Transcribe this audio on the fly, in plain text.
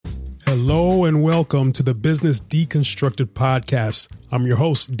Hello and welcome to the Business Deconstructed podcast. I'm your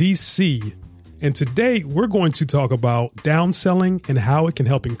host, DC, and today we're going to talk about downselling and how it can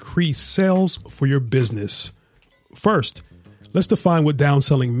help increase sales for your business. First, let's define what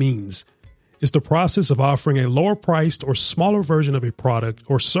downselling means. It's the process of offering a lower priced or smaller version of a product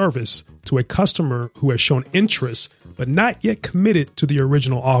or service to a customer who has shown interest but not yet committed to the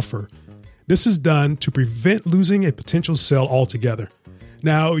original offer. This is done to prevent losing a potential sale altogether.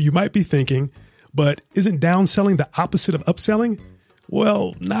 Now, you might be thinking, but isn't downselling the opposite of upselling?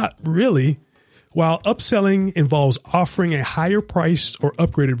 Well, not really. While upselling involves offering a higher priced or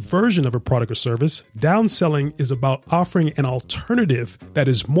upgraded version of a product or service, downselling is about offering an alternative that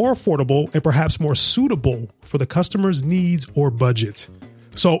is more affordable and perhaps more suitable for the customer's needs or budget.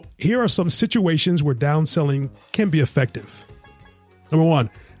 So here are some situations where downselling can be effective. Number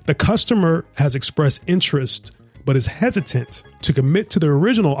one, the customer has expressed interest but is hesitant to commit to the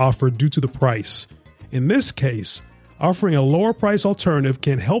original offer due to the price. In this case, offering a lower price alternative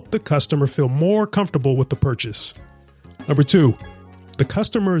can help the customer feel more comfortable with the purchase. Number two, the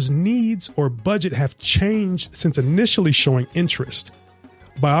customer's needs or budget have changed since initially showing interest.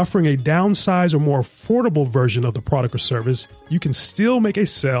 By offering a downsized or more affordable version of the product or service, you can still make a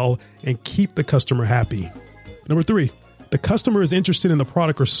sale and keep the customer happy. Number three, the customer is interested in the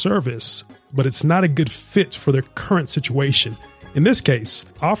product or service, but it's not a good fit for their current situation. In this case,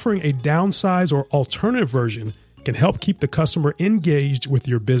 offering a downsized or alternative version can help keep the customer engaged with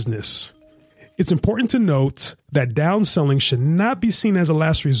your business. It's important to note that downselling should not be seen as a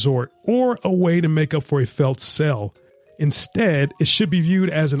last resort or a way to make up for a failed sale. Instead, it should be viewed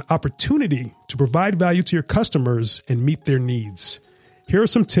as an opportunity to provide value to your customers and meet their needs. Here are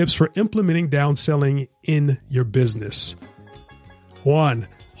some tips for implementing downselling in your business. 1.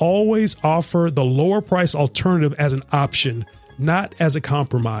 Always offer the lower price alternative as an option, not as a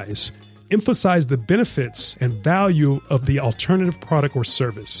compromise. Emphasize the benefits and value of the alternative product or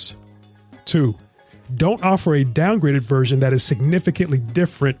service. 2. Don't offer a downgraded version that is significantly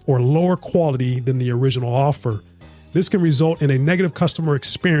different or lower quality than the original offer. This can result in a negative customer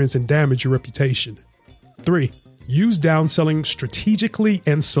experience and damage your reputation. 3. Use downselling strategically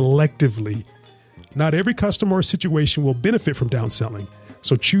and selectively. Not every customer or situation will benefit from downselling,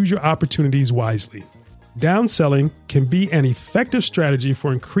 so choose your opportunities wisely. Downselling can be an effective strategy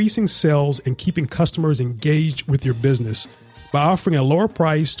for increasing sales and keeping customers engaged with your business. By offering a lower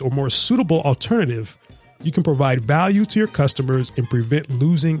priced or more suitable alternative, you can provide value to your customers and prevent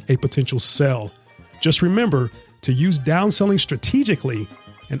losing a potential sale. Just remember to use downselling strategically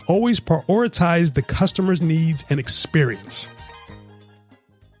and always prioritize the customer's needs and experience.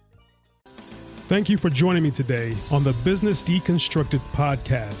 Thank you for joining me today on the Business Deconstructed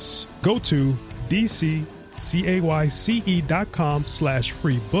podcast. Go to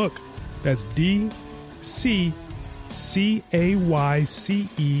dccayce.com/free book. That's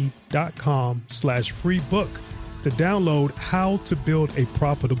dccayce.com/free book to download How to Build a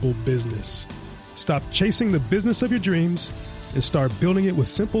Profitable Business. Stop chasing the business of your dreams and start building it with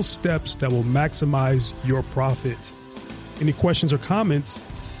simple steps that will maximize your profit. Any questions or comments,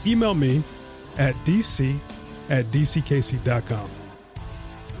 email me at dc@dccayce.com.